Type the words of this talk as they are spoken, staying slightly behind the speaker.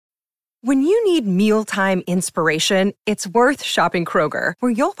When you need mealtime inspiration, it's worth shopping Kroger,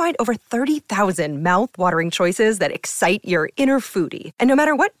 where you'll find over 30,000 mouth-watering choices that excite your inner foodie. And no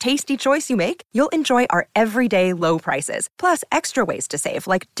matter what tasty choice you make, you'll enjoy our everyday low prices, plus extra ways to save,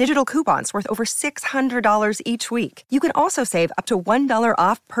 like digital coupons worth over $600 each week. You can also save up to $1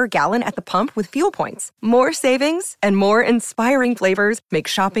 off per gallon at the pump with fuel points. More savings and more inspiring flavors make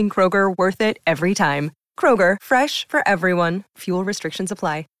shopping Kroger worth it every time. Kroger, fresh for everyone. Fuel restrictions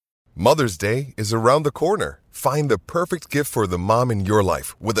apply. Mother's Day is around the corner. Find the perfect gift for the mom in your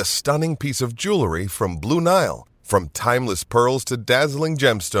life with a stunning piece of jewelry from Blue Nile. From timeless pearls to dazzling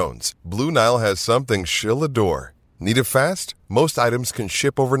gemstones, Blue Nile has something she'll adore. Need it fast? Most items can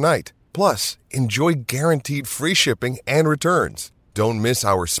ship overnight. Plus, enjoy guaranteed free shipping and returns. Don't miss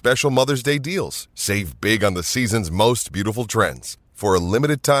our special Mother's Day deals. Save big on the season's most beautiful trends. For a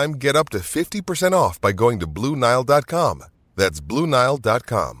limited time, get up to 50% off by going to BlueNile.com. That's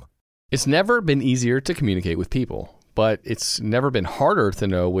BlueNile.com. It's never been easier to communicate with people, but it's never been harder to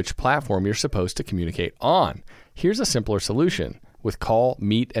know which platform you're supposed to communicate on. Here's a simpler solution. With call,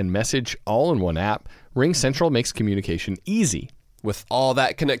 meet, and message all in one app, RingCentral makes communication easy. With all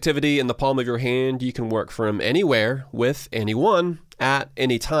that connectivity in the palm of your hand, you can work from anywhere, with anyone, at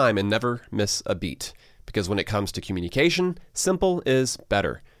any time, and never miss a beat. Because when it comes to communication, simple is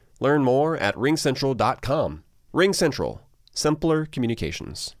better. Learn more at ringcentral.com. RingCentral. Simpler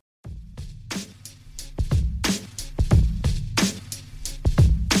communications.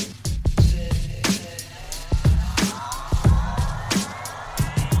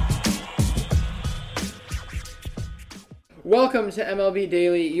 Welcome to MLB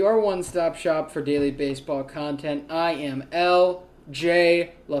Daily, your one-stop shop for daily baseball content. I am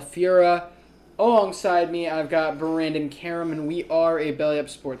L.J. LaFura. Alongside me, I've got Brandon Karam, and we are a Belly Up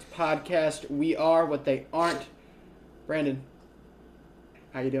Sports podcast. We are what they aren't. Brandon,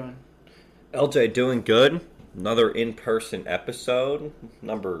 how you doing? LJ, doing good. Another in-person episode,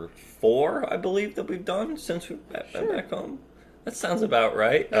 number 4, I believe, that we've done since we've been back home. That sounds about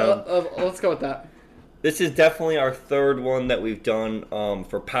right. Let's go with that. This is definitely our third one that we've done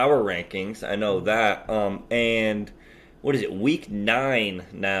for power rankings. I know that. And what is it, week 9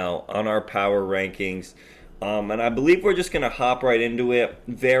 now on our power rankings. And I believe we're just going to hop right into it.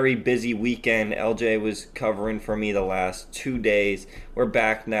 Very busy weekend. LJ was covering for me the last 2 days. We're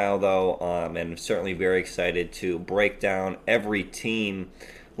back now, though, and certainly very excited to break down every team.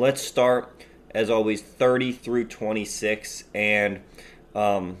 Let's start, as always, 30 through 26. And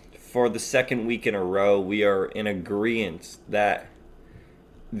for the second week in a row, we are in agreement that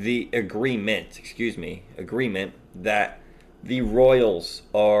the Royals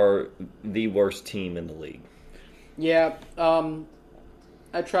are the worst team in the league. Yeah,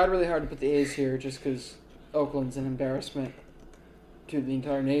 I tried really hard to put the A's here just because Oakland's an embarrassment to the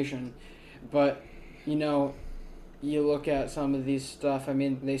entire nation. But, you look at some of these stuff,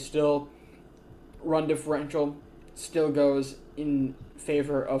 they still, run differential still goes in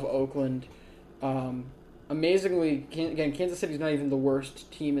favor of Oakland. Amazingly, again, Kansas City's not even the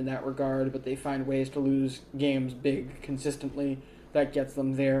worst team in that regard, but they find ways to lose games big consistently. That gets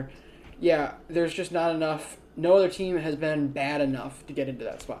them there. Yeah, there's just not enough. No other team has been bad enough to get into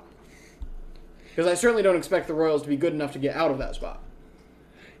that spot. Because I certainly don't expect the Royals to be good enough to get out of that spot.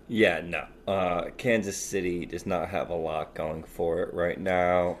 Yeah, no. Kansas City does not have a lot going for it right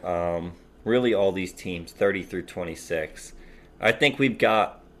now. Really, all these teams, 30 through 26. I think we've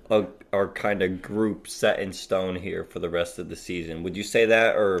got our kind of group set in stone here for the rest of the season. Would you say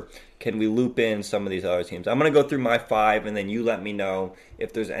that, or can we loop in some of these other teams? I'm going to go through my 5, and then you let me know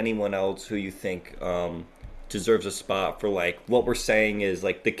if there's anyone else who you think deserves a spot for, what we're saying is,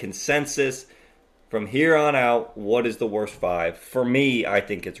 the consensus from here on out. What is the worst 5? For me, I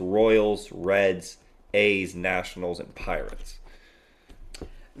think it's Royals, Reds, A's, Nationals, and Pirates.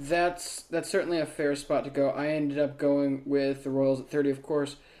 That's certainly a fair spot to go. I ended up going with the Royals at 30, of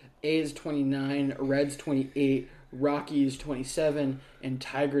course. A's 29, Reds 28, Rockies 27, and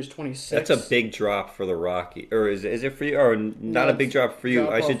Tigers 26. That's a big drop for the Rockies. Or is it for you? Or not a big drop for you,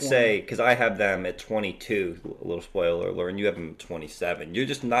 I should say, because I have them at 22, a little spoiler alert, and you have them at 27. You're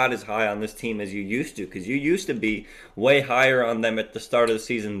just not as high on this team as you used to, because you used to be way higher on them at the start of the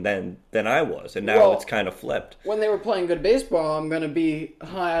season than I was, and now it's kind of flipped. When they were playing good baseball, I'm going to be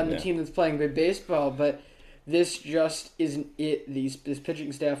high on the team that's playing good baseball, but this just isn't it. This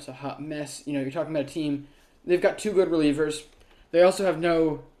pitching staff's a hot mess. You're talking about a team. They've got 2 good relievers. They also have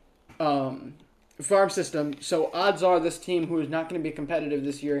no farm system. So odds are this team, who is not going to be competitive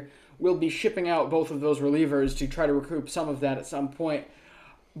this year, will be shipping out both of those relievers to try to recoup some of that at some point.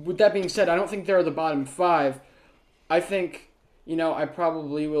 With that being said, I don't think they're the bottom 5. I think, I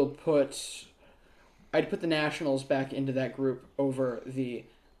probably will I'd put the Nationals back into that group over the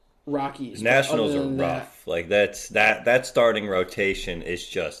Rockies. Nationals are rough. Like that starting rotation is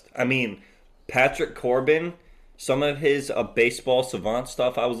just. I mean, Patrick Corbin, some of his baseball savant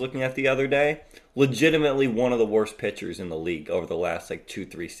stuff I was looking at the other day, legitimately one of the worst pitchers in the league over the last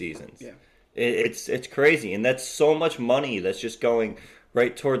 2-3 seasons. Yeah, it's crazy, and that's so much money that's just going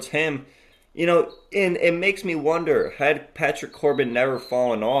right towards him. And it makes me wonder, had Patrick Corbin never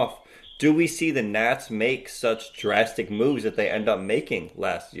fallen off, do we see the Nats make such drastic moves that they end up making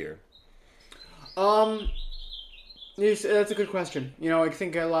last year? That's a good question. I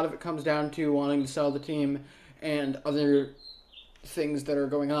think a lot of it comes down to wanting to sell the team and other things that are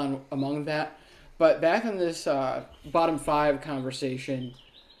going on among that. But back on this bottom 5 conversation,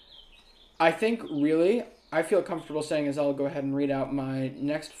 I think really I feel comfortable saying as I'll go ahead and read out my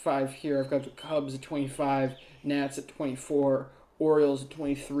next 5 here. I've got the Cubs at 25, Nats at 24, Orioles at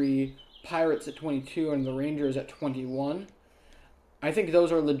 23, Pirates at 22, and the Rangers at 21. I think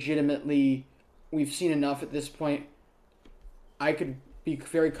those are legitimately, we've seen enough at this point. I could be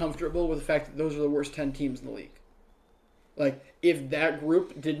very comfortable with the fact that those are the worst 10 teams in the league. If that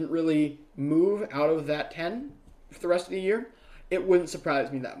group didn't really move out of that 10 for the rest of the year, it wouldn't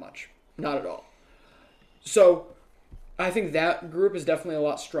surprise me that much. Not at all. So, I think that group is definitely a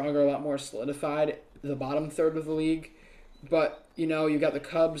lot stronger, a lot more solidified, the bottom third of the league. But, you got the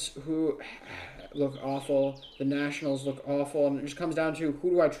Cubs who look awful, the Nationals look awful, and it just comes down to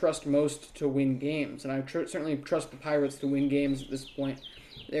who do I trust most to win games. And I certainly trust the Pirates to win games at this point.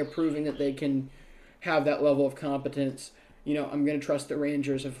 They're proving that they can have that level of competence. I'm going to trust the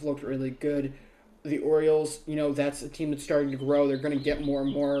Rangers have looked really good. The Orioles, that's a team that's starting to grow. They're going to get more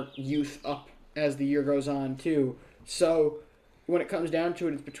and more youth up as the year goes on, too. So, when it comes down to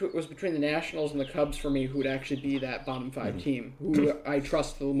it, it was between the Nationals and the Cubs for me who would actually be that bottom 5 team, who I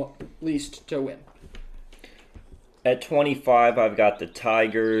trust the least to win. At 25, I've got the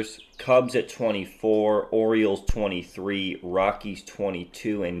Tigers, Cubs at 24, Orioles 23, Rockies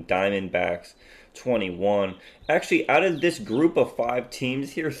 22, and Diamondbacks 21. Actually, out of this group of 5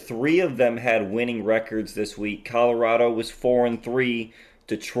 teams here, 3 of them had winning records this week. Colorado was 4-3,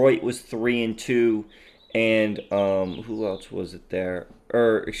 Detroit was 3-2, and who else was it there?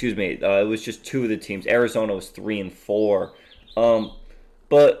 It was just 2 of the teams. Arizona was 3-4.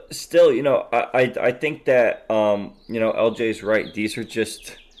 But still, I think that LJ's right. These are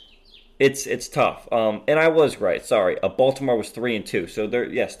just it's tough. And I was right. Sorry, Baltimore was 3-2. So there,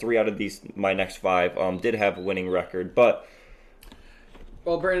 yes, 3 out of these my next 5 did have a winning record. But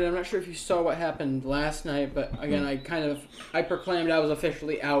well, Brandon, I'm not sure if you saw what happened last night, but again, I proclaimed I was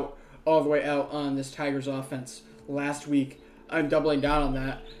officially out. All the way out on this Tigers offense last week. I'm doubling down on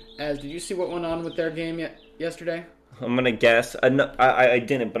that. Did you see what went on with their game yesterday? I'm going to guess. I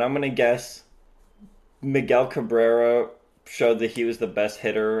didn't, but I'm going to guess Miguel Cabrera showed that he was the best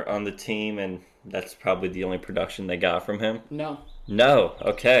hitter on the team, and that's probably the only production they got from him. No.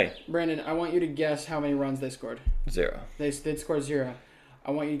 Okay. Brandon, I want you to guess how many runs they scored. 0. They did score 0.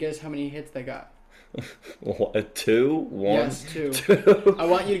 I want you to guess how many hits they got. 2? 1? Yes, 2. 2. I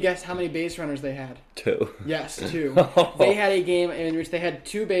want you to guess how many base runners they had. 2. Yes, 2. They had a game in which they had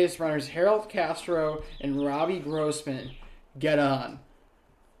 2 base runners, Harold Castro and Robbie Grossman, get on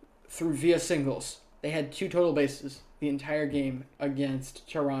via singles. They had 2 total bases the entire game against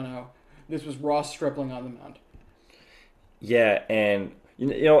Toronto. This was Ross Stripling on the mound. Yeah, and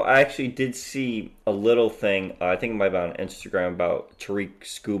I actually did see a little thing, I think it might be on Instagram, about Tariq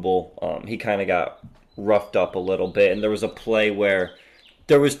Skubal. He kind of got roughed up a little bit, and there was a play where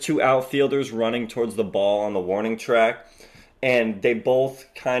there was 2 outfielders running towards the ball on the warning track, and they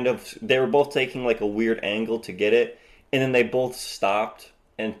were both taking a weird angle to get it, and then they both stopped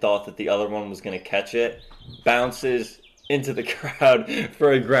and thought that the other one was going to catch it, bounces into the crowd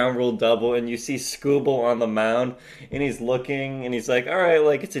for a ground rule double, and you see Skubal on the mound, and he's looking, and he's like, all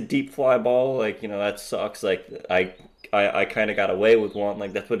right, it's a deep fly ball, that sucks, I kind of got away with one,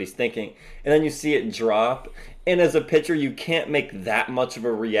 that's what he's thinking, and then you see it drop, and as a pitcher, you can't make that much of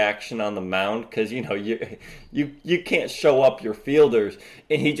a reaction on the mound, because, you can't show up your fielders,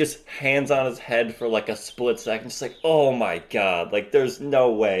 and he just hands on his head for a split second, just oh my god, there's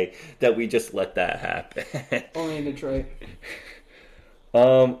no way that we just let that happen. Only in Detroit.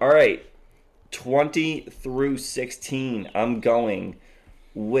 All right, 20 through 16, I'm going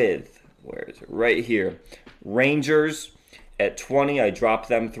with, where is it? Right here. Rangers at 20, I dropped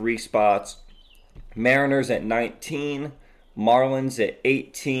them 3 spots. Mariners at 19, Marlins at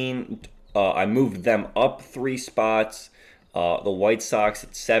 18. I moved them up 3 spots. The White Sox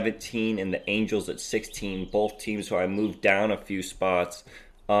at 17 and the Angels at 16, both teams who I moved down a few spots.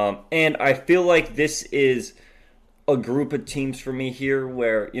 And I feel like this is a group of teams for me here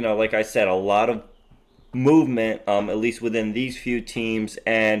where, like I said, a lot of movement, at least within these few teams.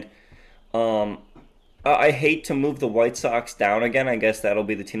 And I hate to move the White Sox down again. I guess that'll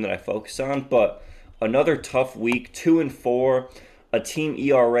be the team that I focus on. But another tough week, 2-4, a team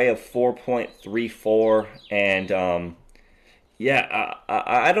ERA of 4.34, and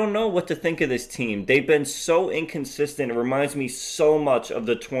I don't know what to think of this team. They've been so inconsistent. It reminds me so much of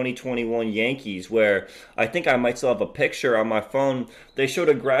the 2021 Yankees, where I think I might still have a picture on my phone. They showed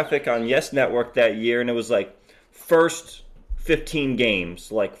a graphic on Yes Network that year, and it was like first 15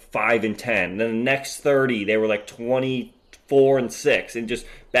 games, like 5-10. Then the next 30, they were like 24-6, and just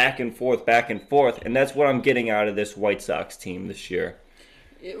back and forth. And that's what I'm getting out of this White Sox team this year.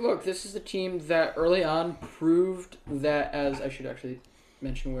 Look, this is a team that early on proved that, as I should actually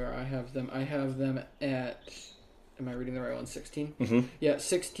mention where I have them. I have them at, am I reading the right one, 16? Mm-hmm. Yeah,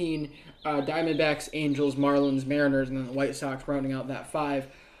 16, Diamondbacks, Angels, Marlins, Mariners, and then the White Sox rounding out that 5.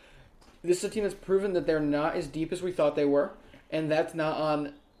 This is a team that's proven that they're not as deep as we thought they were, and that's not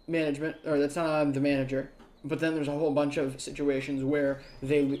on management, or that's not on the manager. But then there's a whole bunch of situations where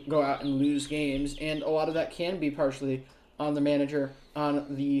they go out and lose games, and a lot of that can be partially on the manager,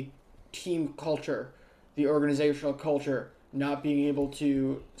 on the team culture, the organizational culture, not being able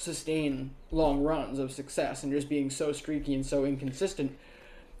to sustain long runs of success and just being so streaky and so inconsistent.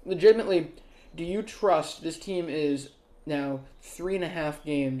 Legitimately, do you trust this team is now 3.5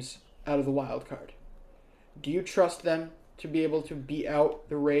 games out of the wild card? Do you trust them to be able to beat out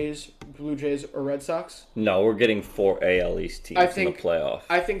the Rays, Blue Jays, or Red Sox? No, we're getting 4 AL East teams in the playoff.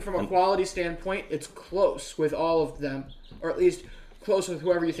 I think from a quality standpoint, it's close with all of them, or at least close with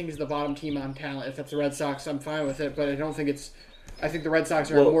whoever you think is the bottom team on talent. If that's the Red Sox, I'm fine with it, but I don't think it's... I think the Red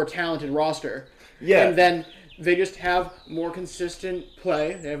Sox are a more talented roster. Yeah. And then they just have more consistent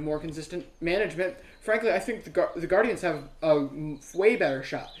play. They have more consistent management. Frankly, I think the Guardians have a way better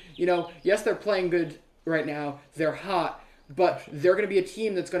shot. Yes, they're playing good right now. They're hot. But they're going to be a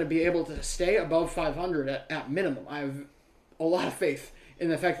team that's going to be able to stay above 500 at minimum. I have a lot of faith in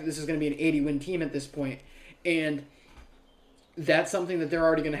the fact that this is going to be an 80-win team at this point. And that's something that they're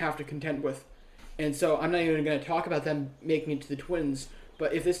already going to have to contend with. And so I'm not even going to talk about them making it to the Twins.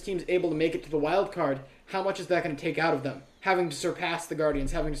 But if this team's able to make it to the wild card, how much is that going to take out of them? Having to surpass the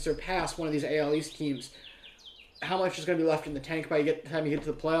Guardians, having to surpass one of these AL East teams. How much is going to be left in the tank by the time you get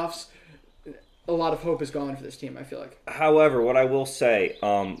to the playoffs? A lot of hope is gone for this team, I feel like. However, what I will say,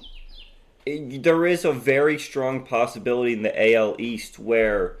 there is a very strong possibility in the AL East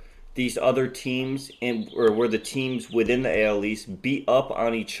where these other teams, or where the teams within the AL East beat up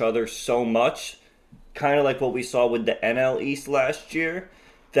on each other so much, kind of like what we saw with the NL East last year,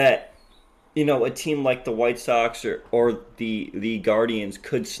 that a team like the White Sox or the Guardians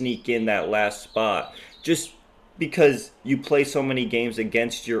could sneak in that last spot, just because you play so many games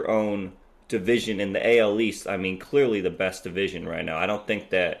against your own division in the AL East. I mean, clearly the best division right now. I don't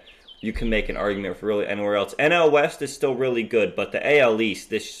think that you can make an argument for really anywhere else. NL West is still really good, but the AL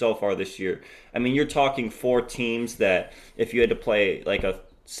East so far this year, I mean, you're talking 4 teams that if you had to play like a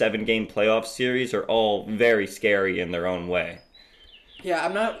 7-game playoff series are all very scary in their own way. Yeah,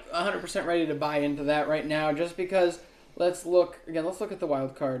 I'm not 100% ready to buy into that right now, just because let's look at the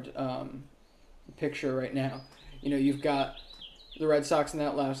wild card picture right now. You've got the Red Sox in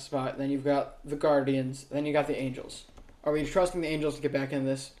that last spot, then you've got the Guardians, then you got the Angels. Are we trusting the Angels to get back in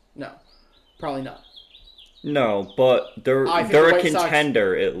this? No. Probably not. No, but they're a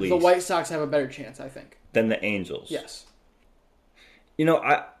contender at least. The White Sox have a better chance, I think. Than the Angels. Yes.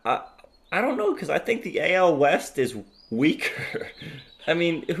 I don't know, because I think the AL West is weaker. I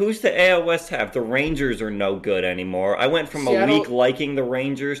mean, who's the AL West have? The Rangers are no good anymore. I went from a week liking the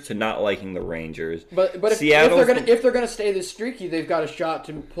Rangers to not liking the Rangers. But if they're gonna stay this streaky, they've got a shot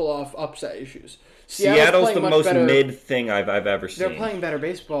to pull off upset issues. Seattle's the most mid thing I've ever seen. They're playing better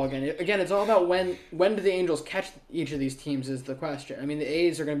baseball again. Again, it's all about when do the Angels catch each of these teams is the question. I mean, the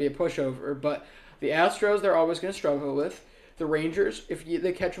A's are going to be a pushover, but the Astros they're always going to struggle with. The Rangers, if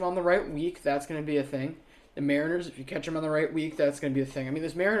they catch them on the right week, that's going to be a thing. The Mariners, if you catch them on the right week, that's going to be a thing. I mean,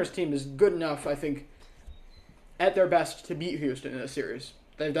 this Mariners team is good enough, I think, at their best to beat Houston in a series.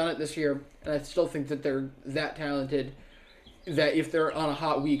 They've done it this year, and I still think that they're that talented that if they're on a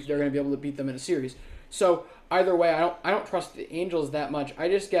hot week, they're going to be able to beat them in a series. So either way, I don't trust the Angels that much. I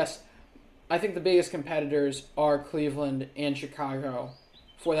just guess I think the biggest competitors are Cleveland and Chicago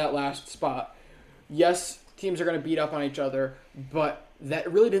for that last spot. Yes, teams are going to beat up on each other, but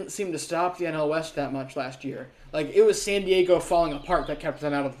that really didn't seem to stop the NL West that much last year. Like, it was San Diego falling apart that kept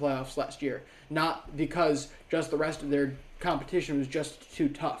them out of the playoffs last year, not because just the rest of their competition was just too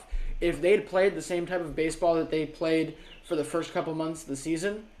tough. If they'd played the same type of baseball that they played for the first couple months of the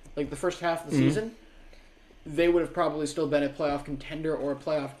season, like the first half of the season, they would have probably still been a playoff contender or a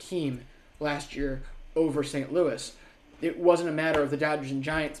playoff team last year over St. Louis. It wasn't a matter of the Dodgers and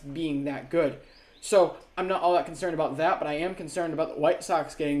Giants being that good. So I'm not all that concerned about that, but I am concerned about the White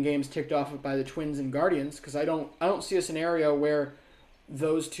Sox getting games ticked off by the Twins and Guardians, because I don't see a scenario where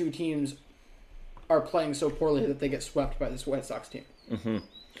those two teams are playing so poorly that they get swept by this White Sox team. Mm-hmm.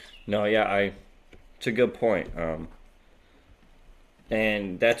 No, yeah, it's a good point.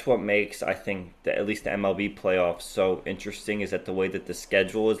 And that's what makes, I think, at least the MLB playoffs so interesting, is that the way that the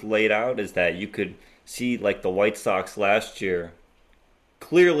schedule is laid out is that you could see, like the White Sox last year,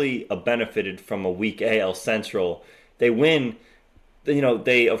 clearly benefited from a weak AL Central. They win,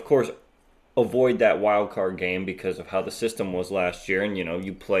 they, of course, avoid that wild card game because of how the system was last year. And,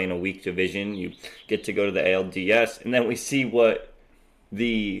 you play in a weak division, you get to go to the ALDS, and then we see what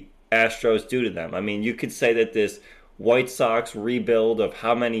the Astros do to them. I mean, you could say that this White Sox rebuild of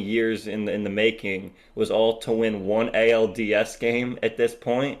how many years in the making was all to win one ALDS game at this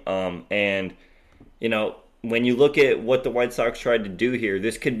point. And, when you look at what the White Sox tried to do here,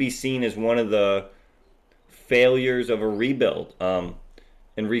 this could be seen as one of the failures of a rebuild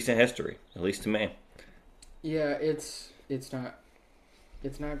in recent history, at least to me. Yeah, it's not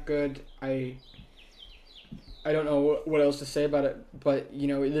good. I don't know what else to say about it, but,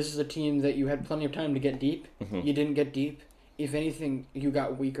 this is a team that you had plenty of time to get deep. Mm-hmm. You didn't get deep. If anything, you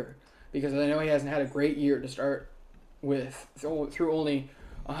got weaker. Because I know he hasn't had a great year to start with, through only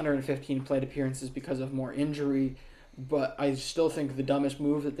 115 plate appearances because of more injury, but I still think the dumbest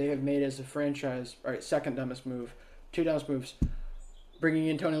move that they have made as a franchise, second dumbest move, two dumbest moves, bringing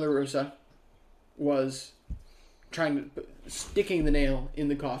in Tony La Russa was sticking the nail in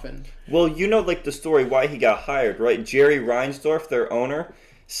the coffin. Well, like the story why he got hired, right? Jerry Reinsdorf, their owner,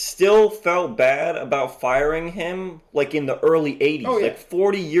 still felt bad about firing him like in the early 80s, like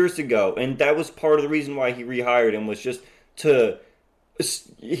 40 years ago. And that was part of the reason why he rehired him, was just to,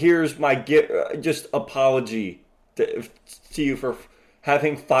 here's my just apology to you for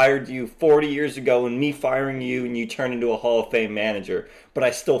having fired you 40 years ago and me firing you and you turn into a Hall of Fame manager, but I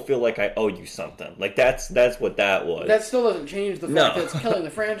still feel like I owe you something. Like, that's what that was. That still doesn't change the fact that it's killing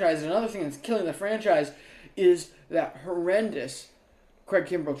the franchise. And another thing that's killing the franchise is that horrendous Craig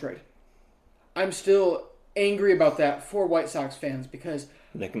Kimbrell trade. I'm still angry about that for White Sox fans, because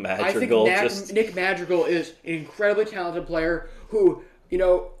Nick Madrigal, Nick Madrigal is an incredibly talented player who,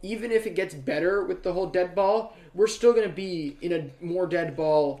 even if it gets better with the whole dead ball, we're still going to be in a more dead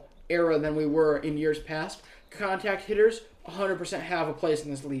ball era than we were in years past. Contact hitters 100% have a place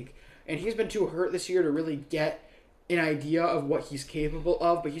in this league. And he's been too hurt this year to really get an idea of what he's capable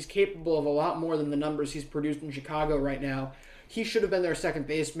of, but he's capable of a lot more than the numbers he's produced in Chicago right now. He should have been their second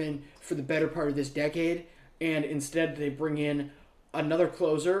baseman for the better part of this decade, and instead they bring in another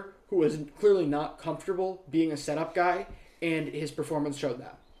closer who is clearly not comfortable being a setup guy, and his performance showed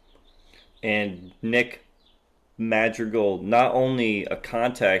that. And Nick Madrigal, not only a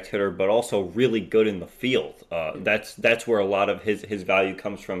contact hitter, but also really good in the field. That's where a lot of his value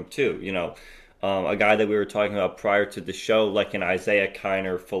comes from too. A guy that we were talking about prior to the show, like an Isaiah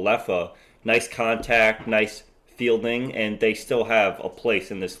Kiner Falefa, nice contact, nice fielding, and they still have a place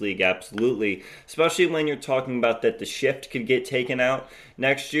in this league, absolutely. Especially when you're talking about that the shift could get taken out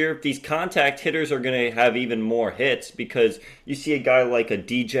next year. These contact hitters are going to have even more hits, because you see a guy like a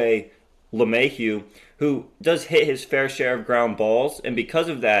DJ LeMahieu who does hit his fair share of ground balls, and because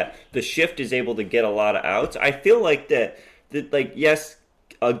of that, the shift is able to get a lot of outs. I feel like that yes,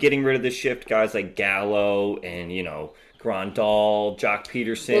 getting rid of the shift, guys like Gallo and, Grandal, Jock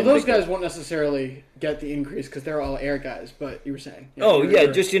Peterson. Well, those guys won't necessarily get the increase because they're all air guys, but you were saying.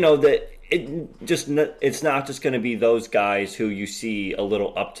 That it's not just going to be those guys who you see a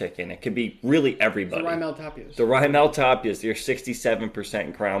little uptick in. It could be really everybody. The Raimel Tapias, your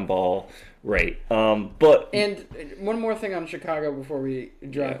 67% ground ball rate. And one more thing on Chicago before we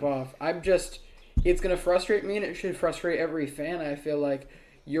drop off. It's going to frustrate me, and it should frustrate every fan. I feel like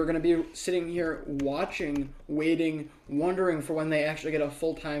you're going to be sitting here watching, waiting, wondering for when they actually get a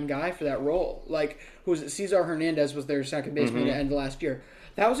full-time guy for that role. Like, who was it? Cesar Hernandez was their second baseman at the end of last year.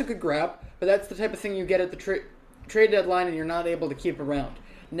 That was a good grab, but that's the type of thing you get at the trade deadline and you're not able to keep around.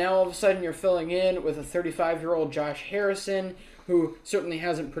 Now all of a sudden you're filling in with a 35-year-old Josh Harrison, who certainly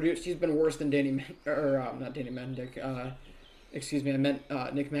hasn't produced. He's been worse than Nick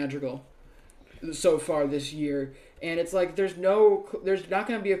Madrigal. so far this year. And it's like there's not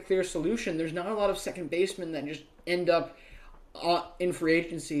going to be a clear solution. There's not a lot of second basemen that just end up in free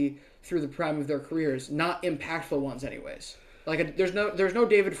agency through the prime of their careers. Not impactful ones, anyways. Like there's no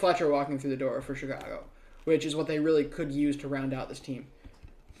David Fletcher walking through the door for Chicago, which is what they really could use to round out this team.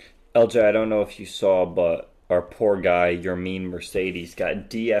 LJ, I don't know if you saw, but our poor guy, Yermin Mercedes, got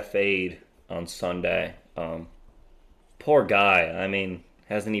DFA'd on Sunday. Poor guy. I mean,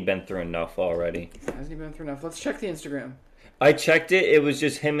 hasn't he been through enough already? Hasn't he been through enough? Let's check the Instagram. I checked it. It was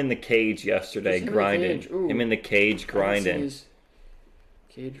just him in the cage yesterday, grinding. Him in the cage, grinding.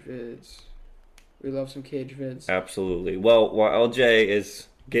 Cage vids. We love some cage vids. Absolutely. Well, while LJ is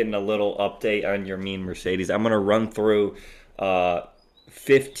getting a little update on Yermin Mercedes, I'm going to run through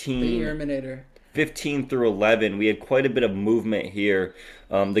 15. The Yerminator. 15 through 11. We had quite a bit of movement here.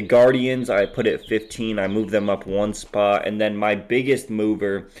 The Guardians, I put at 15. I moved them up one spot. And then my biggest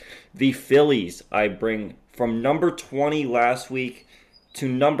mover, the Phillies, I bring from number 20 last week to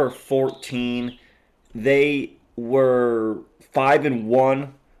number 14. They were 5-1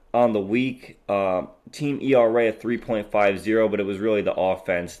 on the week. Team ERA at 3.50, but it was really the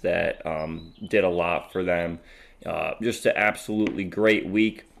offense that did a lot for them. Just an absolutely great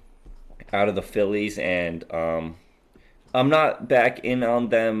week out of the Phillies, and I'm not back in on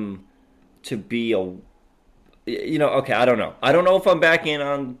them to be I don't know. I don't know if I'm back in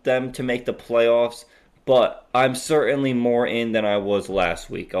on them to make the playoffs, but I'm certainly more in than I was last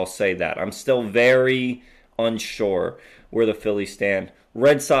week. I'll say that. I'm still very unsure where the Phillies stand.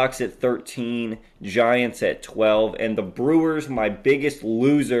 Red Sox at 13, Giants at 12, and the Brewers, my biggest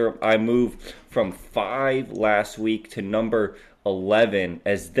loser. I moved from 5 last week to number 11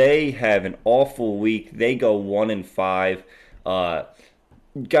 as they have an awful week. They go 1-5.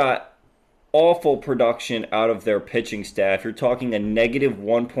 Got awful production out of their pitching staff. You're talking a negative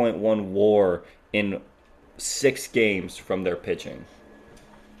 1.1 WAR in 6 games from their pitching.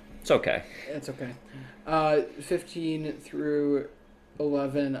 It's okay. It's okay. 15 through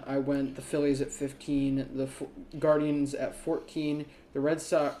 11, I went the Phillies at 15, the Guardians at 14, the Red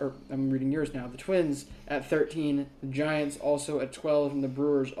Sox, or I'm reading yours now, the Twins at 13, the Giants also at 12, and the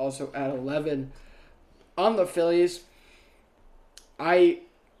Brewers also at 11. On the Phillies, I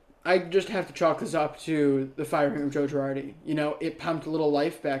just have to chalk this up to the firing of Joe Girardi. You know, it pumped a little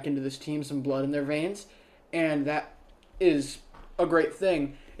life back into this team, some blood in their veins, and that is a great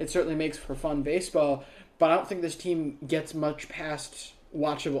thing. It certainly makes for fun baseball, but I don't think this team gets much past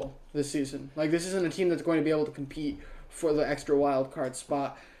watchable this season. Like, this isn't a team that's going to be able to compete for the extra wild card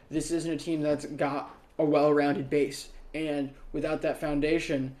spot. This isn't a team that's got a well-rounded base, and without that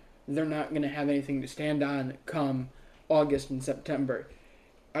foundation, they're not going to have anything to stand on come August and September.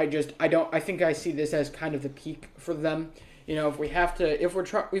 I think I see this as kind of the peak for them. You know, we've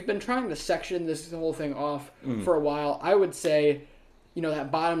been trying to section this whole thing off for a while. I would say, you know,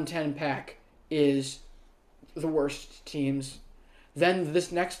 that bottom 10 pack is the worst teams. Then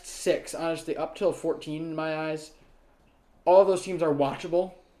this next 6, honestly, up till 14 in my eyes, all of those teams are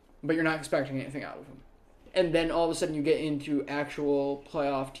watchable, but you're not expecting anything out of them. And then all of a sudden you get into actual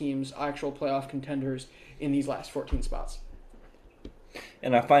playoff teams, actual playoff contenders in these last 14 spots.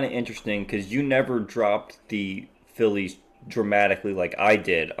 And I find it interesting because you never dropped the Phillies dramatically like I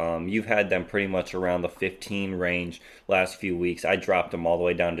did. You've had them pretty much around the 15 range last few weeks. I dropped them all the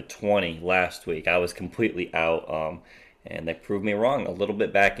way down to 20 last week. I was completely out, and they proved me wrong. A little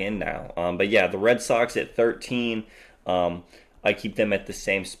bit back in now. But yeah, the Red Sox at 13. I keep them at the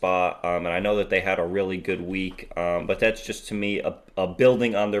same spot, and I know that they had a really good week, but that's just, to me, a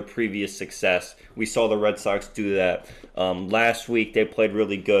building on their previous success. We saw the Red Sox do that last week. They played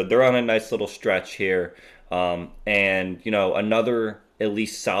really good. They're on a nice little stretch here, and, you know, another at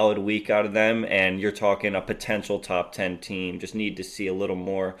least solid week out of them, and you're talking a potential top 10 team. Just need to see a little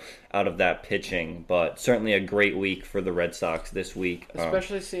more out of that pitching, but certainly a great week for the Red Sox this week.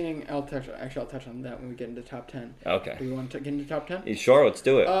 Especially seeing, I'll touch on that when we get into top 10. Okay. Do you want to get into top 10? Sure, let's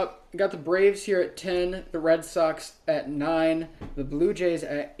do it. Got the Braves here at 10, the Red Sox at 9, the Blue Jays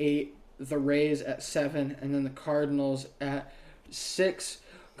at 8, the Rays at 7, and then the Cardinals at 6.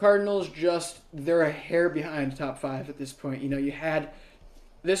 Cardinals they're a hair behind top 5 at this point. You know,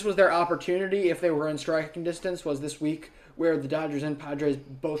 this was their opportunity, if they were in striking distance, was this week where the Dodgers and Padres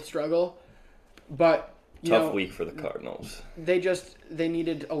both struggle. But, tough week for the Cardinals. They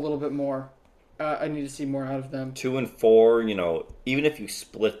needed a little bit more. I need to see more out of them. 2-4, you know, even if you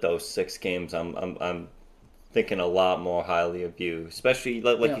split those 6 games, I'm thinking a lot more highly of you. Especially,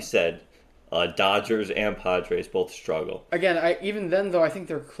 like you said, Dodgers and Padres both struggle. Again, even then, though, I think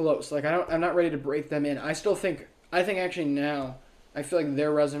they're close. Like, I'm not ready to break them in. I think actually now, I feel like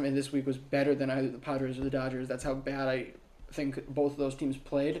their resume this week was better than either the Padres or the Dodgers. That's how bad I think both of those teams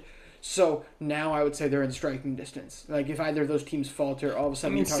played. So now I would say they're in striking distance. Like if either of those teams falter, all of a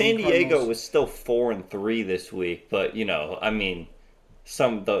sudden. I mean, San Diego was still 4-3 this week, but a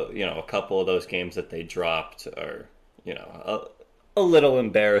couple of those games that they dropped are a little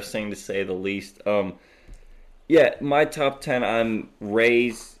embarrassing to say the least. Yeah, my top 10, I'm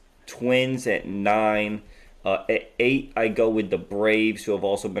Rays, Twins at 9. At 8, I go with the Braves, who have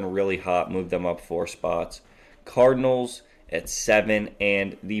also been really hot, moved them up 4 spots. Cardinals at 7,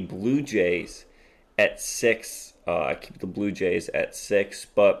 and the Blue Jays at 6. I keep the Blue Jays at 6,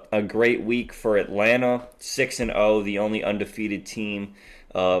 but a great week for Atlanta, 6-0, the only undefeated team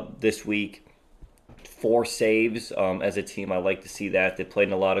this week. 4 saves as a team. I like to see that. They played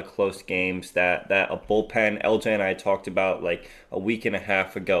in a lot of close games. That a bullpen, LJ and I talked about like a week and a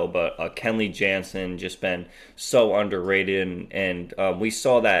half ago, but Kenley Jansen just been so underrated, and we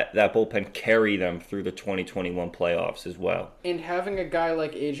saw that bullpen carry them through the 2021 playoffs as well. And having a guy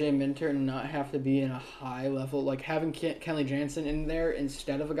like AJ Minter not have to be in a high level, like having Kenley Jansen in there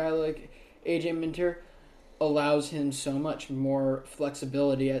instead of a guy like AJ Minter, allows him so much more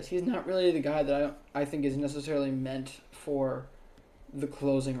flexibility, as he's not really the guy that I think is necessarily meant for the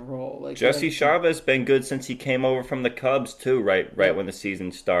closing role. Like Jesse Chavez been good since he came over from the Cubs too, right when the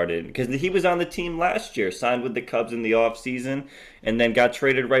season started, because he was on the team last year, signed with the Cubs in the offseason, and then got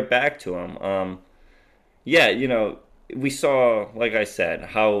traded right back to him. We saw, like I said,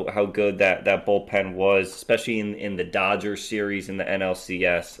 how good that bullpen was, especially in the Dodgers series in the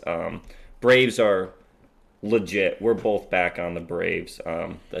NLCS. Braves are legit. We're both back on the Braves.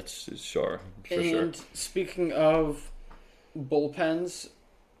 That's sure. And speaking of bullpens,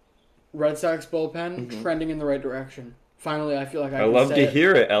 Red Sox bullpen trending in the right direction. Finally, I feel like I love to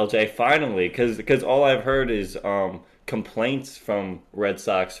hear it, LJ. Finally, because all I've heard is complaints from Red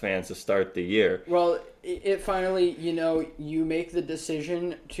Sox fans to start the year. Well, it finally, you make the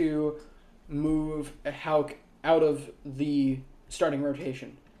decision to move Houck out of the starting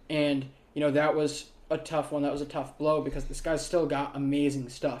rotation, and that was a tough one. That was a tough blow because this guy's still got amazing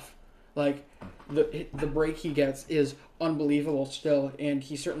stuff. Like the break he gets is unbelievable still, and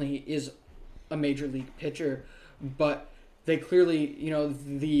he certainly is a major league pitcher. But they clearly,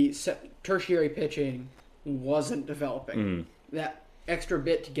 the tertiary pitching wasn't developing that extra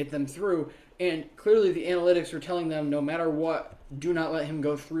bit to get them through, and clearly the analytics were telling them no matter what, do not let him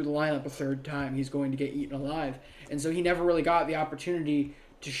go through the lineup a third time. He's going to get eaten alive, and so he never really got the opportunity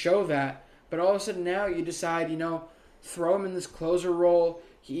to show that. But all of a sudden now you decide, throw him in this closer role.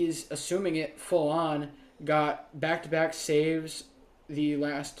 He's assuming it full on. Got back-to-back saves the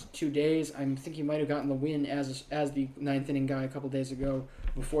last 2 days. I think he might have gotten the win as the 9th inning guy a couple days ago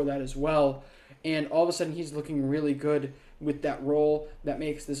before that as well. And all of a sudden he's looking really good with that role. That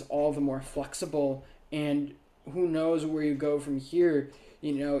makes this all the more flexible. And who knows where you go from here.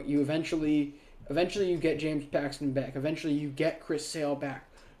 You eventually you get James Paxton back. Eventually you get Chris Sale back.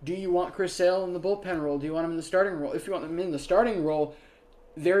 Do you want Chris Sale in the bullpen role? Do you want him in the starting role? If you want him in the starting role,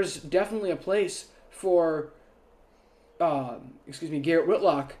 there's definitely a place for, Garrett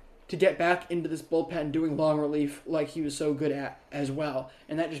Whitlock to get back into this bullpen doing long relief like he was so good at as well.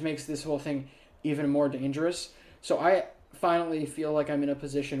 And that just makes this whole thing even more dangerous. So I finally feel like I'm in a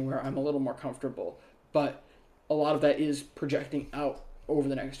position where I'm a little more comfortable. But a lot of that is projecting out over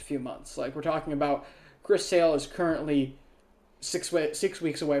the next few months. Like we're talking about, Chris Sale is currently 6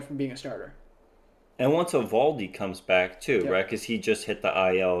 weeks away from being a starter. And once Eovaldi comes back too, right? Because he just hit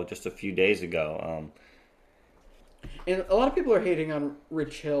the IL just a few days ago. And a lot of people are hating on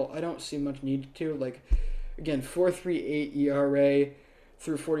Rich Hill. I don't see much need to. Like, again, 4.38 ERA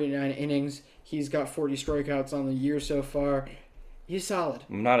through 49 innings. He's got 40 strikeouts on the year so far. He's solid.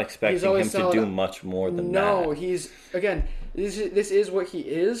 I'm not expecting him to do much more than that. No, he's, again, this is what he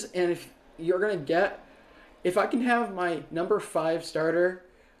is. And if you're going to get, if I can have my number 5 starter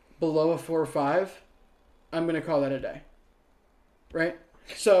below a 4.5, I'm going to call that a day. Right?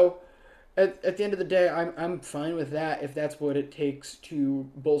 So, at the end of the day, I'm fine with that if that's what it takes to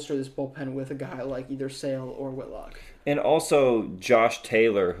bolster this bullpen with a guy like either Sale or Whitlock. And also Josh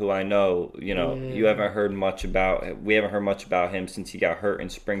Taylor, who I know, you haven't heard much about. We haven't heard much about him since he got hurt in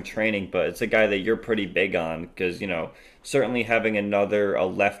spring training, but it's a guy that you're pretty big on because, certainly having a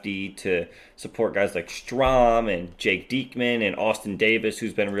lefty to support guys like Strahm and Jake Diekman and Austin Davis,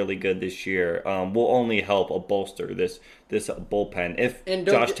 who's been really good this year, will only help bolster this bullpen if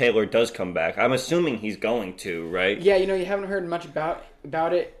Josh Taylor does come back. I'm assuming he's going to, right? Yeah, you haven't heard much about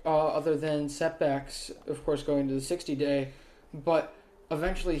it other than setbacks, of course, going to the 60-day. But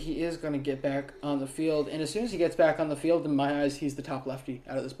eventually he is going to get back on the field. And as soon as he gets back on the field, in my eyes, he's the top lefty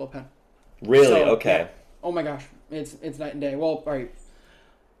out of this bullpen. Really? So, okay. Yeah. Oh my gosh, it's night and day. Well, all right.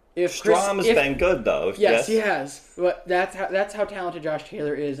 Strom's been good though. Yes, he has. But that's how talented Josh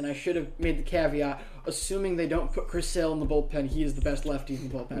Taylor is, and I should have made the caveat, assuming they don't put Chris Sale in the bullpen, he is the best lefty in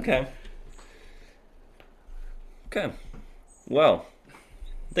the bullpen. Okay. Well,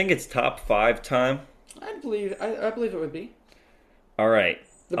 I think it's top 5 time. I believe it would be. All right.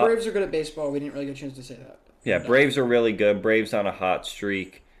 The Braves are good at baseball. We didn't really get a chance to say that. Yeah, Braves are really good. Braves on a hot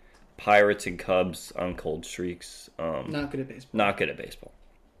streak. Pirates and Cubs on cold streaks. Not good at baseball. Not good at baseball.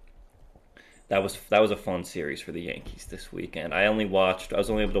 That was a fun series for the Yankees this weekend. I was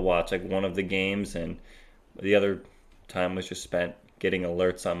only able to watch like one of the games, and the other time was just spent getting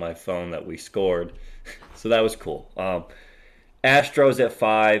alerts on my phone that we scored. So that was cool. Astros at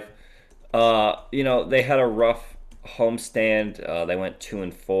 5. They had a rough homestand. They went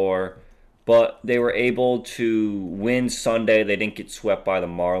 2-4, but they were able to win Sunday. They didn't get swept by the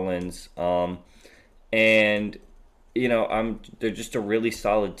Marlins. They're just a really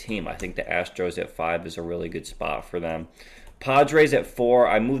solid team. I think the Astros at 5 is a really good spot for them. Padres at 4,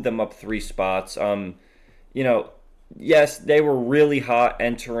 I moved them up 3 spots. Yes, they were really hot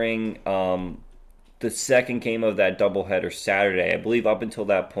entering the second game of that doubleheader Saturday. I believe up until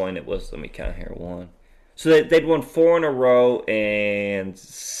that point it was, let me count here, 1. So they'd won 4 in a row and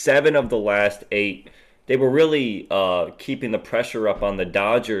 7 of the last 8. They were really keeping the pressure up on the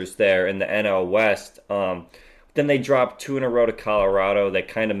Dodgers there in the NL West. Then they dropped 2 in a row to Colorado. They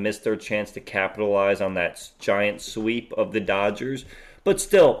kind of missed their chance to capitalize on that giant sweep of the Dodgers. But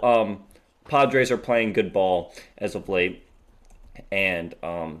still, Padres are playing good ball as of late. And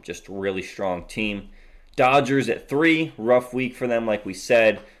just a really strong team. Dodgers at 3. Rough week for them, like we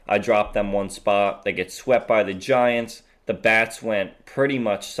said. I dropped them 1 spot. They get swept by the Giants. The bats went pretty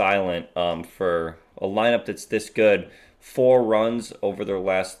much silent for a lineup that's this good. 4 runs over their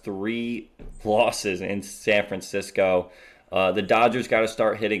last 3 losses in San Francisco. The Dodgers got to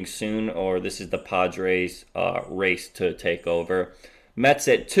start hitting soon, or this is the Padres' race to take over. Mets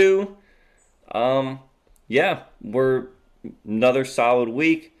at 2. We're another solid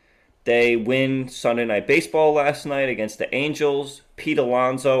week. They win Sunday Night Baseball last night against the Angels. Pete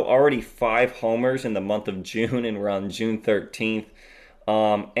Alonso, already 5 homers in the month of June, and we're on June 13th.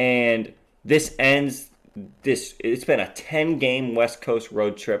 And this ends it's been a 10-game West Coast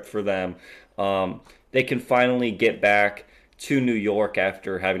road trip for them. They can finally get back to New York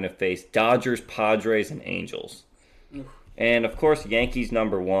after having to face Dodgers, Padres, and Angels. And, of course, Yankees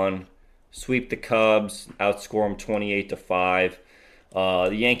number 1. Sweep the Cubs, outscore them 28-5.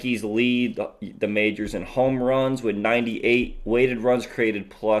 The Yankees lead the majors in home runs with 98. Weighted runs created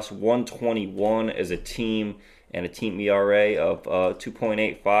plus 121 as a team, and a team ERA of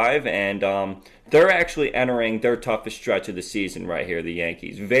 2.85. And they're actually entering their toughest stretch of the season right here, the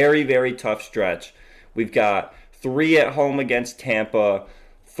Yankees. Very, very tough stretch. We've got 3 at home against Tampa,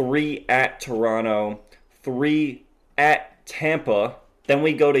 3 at Toronto, 3 at Tampa. Then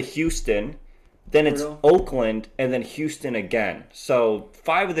we go to Houston. Then it's Oakland, and then Houston again. So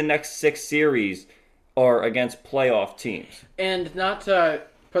 5 of the next 6 series are against playoff teams. And not to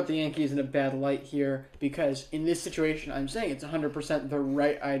put the Yankees in a bad light here, because in this situation, I'm saying it's 100% the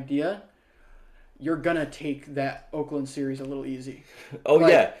right idea. You're going to take that Oakland series a little easy. Oh,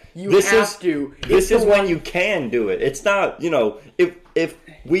 like, yeah. This is when you can do it. It's not, if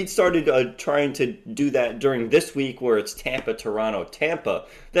we started trying to do that during this week where it's Tampa, Toronto, Tampa,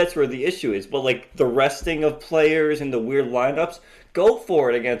 that's where the issue is. But, like, the resting of players and the weird lineups, go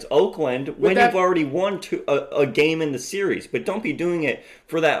for it against Oakland when you've already won a game in the series. But don't be doing it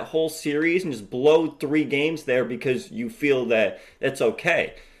for that whole series and just blow 3 games there because you feel that it's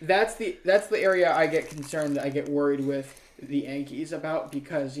okay. That's the area I get concerned, that I get worried with the Yankees about,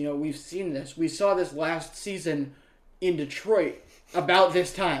 because, we've seen this. We saw this last season in Detroit about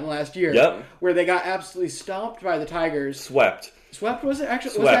this time last year, where they got absolutely stomped by the Tigers. Swept. Was it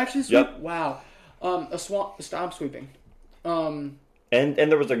actually? Swept. Was it actually sweep? Yep. Wow. A stomp sweeping. And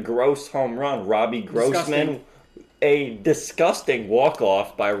there was a gross home run. Robbie Grossman. Disgusting. A disgusting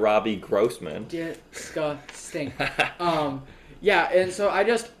walk-off by Robbie Grossman. Disgusting. Yeah, and so I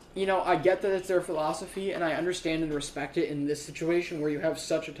just, I get that it's their philosophy, and I understand and respect it in this situation where you have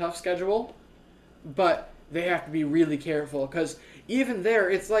such a tough schedule, but they have to be really careful, because even there,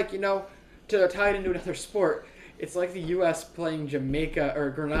 it's like, to tie it into another sport, it's like the U.S. playing Jamaica,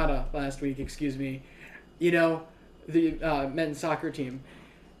 or Grenada last week, the men's soccer team.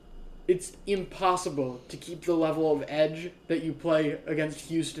 It's impossible to keep the level of edge that you play against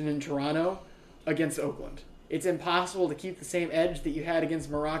Houston and Toronto against Oakland. It's impossible to keep the same edge that you had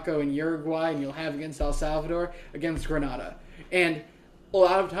against Morocco and Uruguay and you'll have against El Salvador against Grenada. And a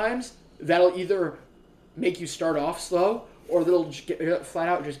lot of times, that'll either make you start off slow or they'll flat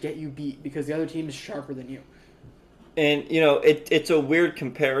out just get you beat because the other team is sharper than you. And, it's a weird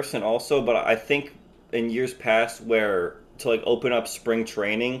comparison also, but I think in years past where to, open up spring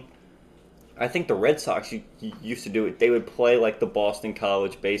training, I think the Red Sox used to do it. They would play, the Boston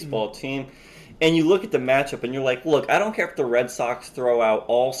College baseball team. And you look at the matchup and you're like, look, I don't care if the Red Sox throw out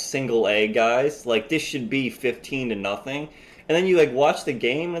all single-A guys. This should be 15-0. And then you, watch the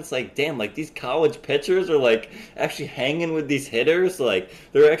game and it's like, damn, these college pitchers are, actually hanging with these hitters.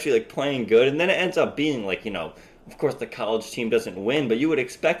 They're actually, playing good. And then it ends up being, of course, the college team doesn't win, but you would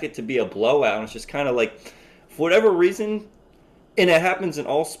expect it to be a blowout. And it's just kind of for whatever reason, and it happens in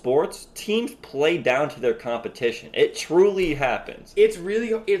all sports, teams play down to their competition. It truly happens. It's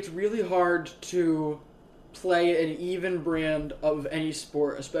really hard to play an even brand of any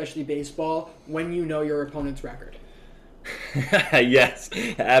sport, especially baseball, when you know your opponent's record. Yes,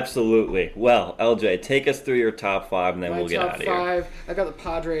 absolutely. Well, LJ, take us through your top 5, and then we'll get out of here. My top 5, I got the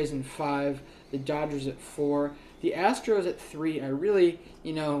Padres in 5, the Dodgers at 4, the Astros at 3. I really,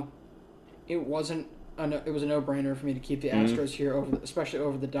 it was a no-brainer for me to keep the Astros here, especially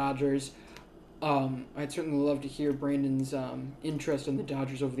over the Dodgers. I'd certainly love to hear Brandon's interest in the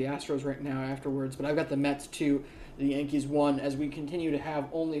Dodgers over the Astros right now afterwards, but I've got the Mets 2, the Yankees 1, as we continue to have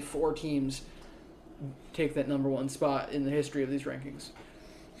only 4 teams take that number 1 spot in the history of these rankings.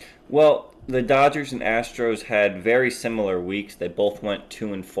 Well, the Dodgers and Astros had very similar weeks. They both went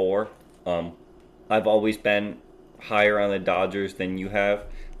 2-4. I've always been higher on the Dodgers than you have,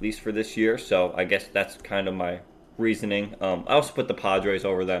 at least for this year, so I guess that's kind of my reasoning. I also put the Padres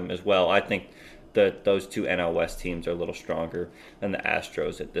over them as well. I think that those 2 NL West teams are a little stronger than the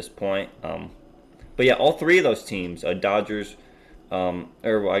Astros at this point. But yeah, all 3 of those teams, Dodgers,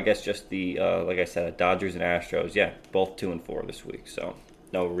 I guess just the, like I said, Dodgers and Astros, yeah, both 2-4 this week, so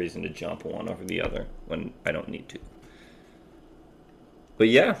no reason to jump one over the other when I don't need to. But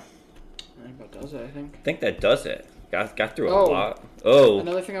yeah. That does it, I think. I think that does it. Got through a lot.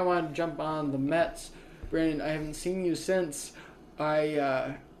 Another thing I wanted to jump on, the Mets. Brandon, I haven't seen you since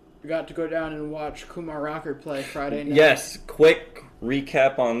I got to go down and watch Kumar Rocker play Friday night. Yes, quick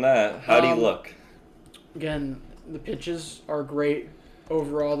recap on that. How do you look? Again, the pitches are great.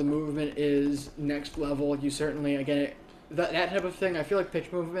 Overall, the movement is next level. You certainly, again, that type of thing, I feel like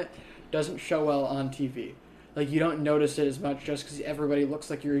pitch movement doesn't show well on TV. You don't notice it as much just because everybody looks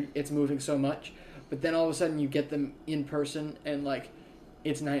like it's moving so much. But then all of a sudden you get them in person and,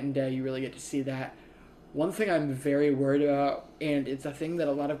 it's night and day. You really get to see that. One thing I'm very worried about, and it's a thing that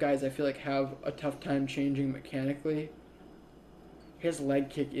a lot of guys I feel like have a tough time changing mechanically, his leg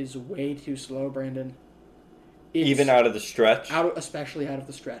kick is way too slow, Brandon. Even out of the stretch? Especially out of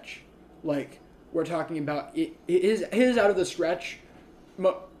the stretch. We're talking about his out of the stretch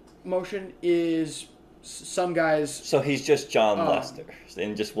motion is some guys... So he's just John Lester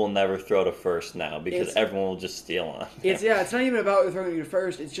and just will never throw to first now because everyone will just steal on him. It's not even about throwing to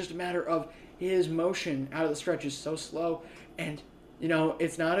first. It's just a matter of his motion out of the stretch is so slow. And,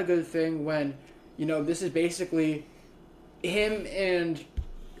 it's not a good thing when, this is basically him and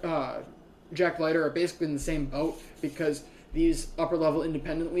Jack Leiter are basically in the same boat because these upper-level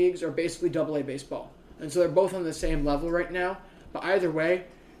independent leagues are basically AA baseball. And so they're both on the same level right now. But either way,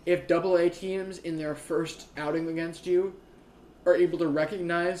 if AA teams in their first outing against you are able to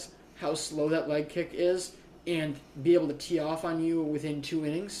recognize how slow that leg kick is and be able to tee off on you within 2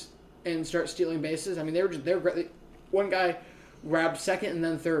 innings and start stealing bases, I mean, they were one guy grabbed second and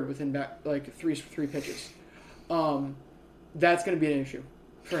then third within three pitches. That's going to be an issue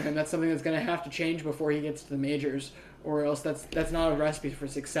for him. That's something that's going to have to change before he gets to the majors, or else that's not a recipe for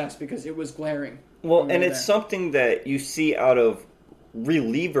success because it was glaring. Well, and it's something that you see out of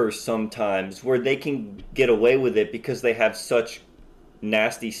relievers sometimes where they can get away with it because they have such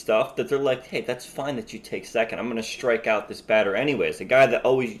nasty stuff that they're like, hey, that's fine that you take second. I'm going to strike out this batter anyways. The guy that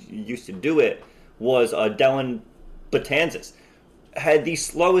always used to do it was Dellin Betances. Had the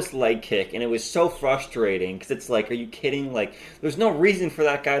slowest leg kick, and it was so frustrating because it's like, are you kidding? There's no reason for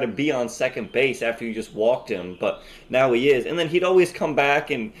that guy to be on second base after you just walked him, but now he is. And then he'd always come back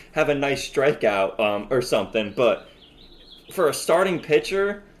and have a nice strikeout or something, but for a starting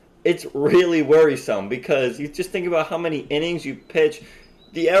pitcher, it's really worrisome because you just think about how many innings you pitch.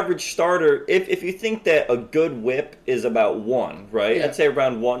 The average starter, if you think that a good whip is about 1, right? Yeah. I'd say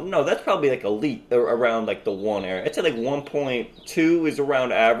around 1. No, that's probably elite around the 1 area. I'd say 1.2 is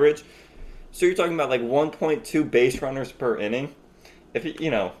around average. So you're talking about 1.2 base runners per inning. If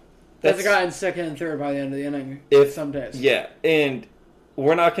That's a guy in second and third by the end of the inning. Some days. Yeah, and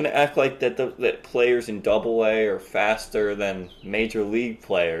we're not going to act like that players in Double-A are faster than major league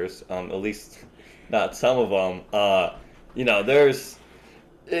players. At least not some of them.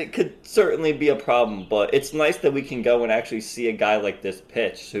 It could certainly be a problem, but it's nice that we can go and actually see a guy like this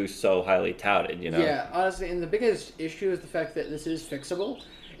pitch who's so highly touted. Yeah, honestly, and the biggest issue is the fact that this is fixable.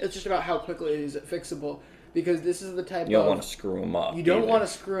 It's just about how quickly is it fixable. Because this is the type you don't want to screw him up. You don't want to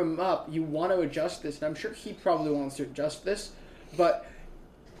screw him up. You want to adjust this, and I'm sure he probably wants to adjust this. But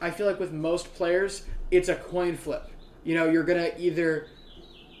I feel like with most players, it's a coin flip. You're going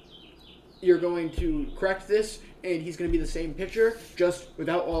to correct this, and he's going to be the same pitcher, just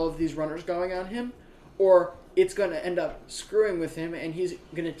without all of these runners going on him, or it's going to end up screwing with him, and he's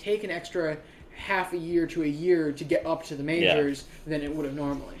going to take an extra half a year to a year to get up to the majors than it would have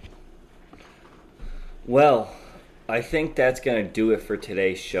normally. Well, I think that's going to do it for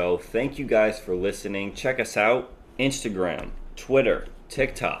today's show. Thank you guys for listening. Check us out, Instagram, Twitter,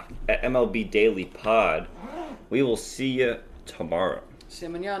 TikTok, at MLB Daily Pod. We will see you tomorrow. See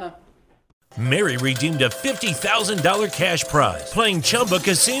you mañana. Mary redeemed a $50,000 cash prize playing Chumba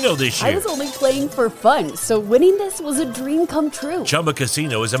Casino this year. I was only playing for fun, so winning this was a dream come true. Chumba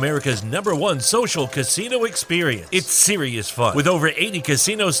Casino is America's #1 social casino experience. It's serious fun. With over 80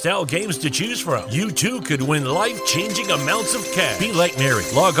 casino-style games to choose from, you too could win life-changing amounts of cash. Be like Mary.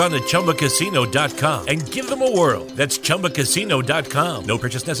 Log on to ChumbaCasino.com and give them a whirl. That's ChumbaCasino.com. No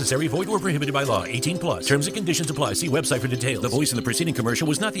purchase necessary. Void or prohibited by law. 18+. Terms and conditions apply. See website for details. The voice in the preceding commercial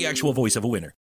was not the actual voice of a winner.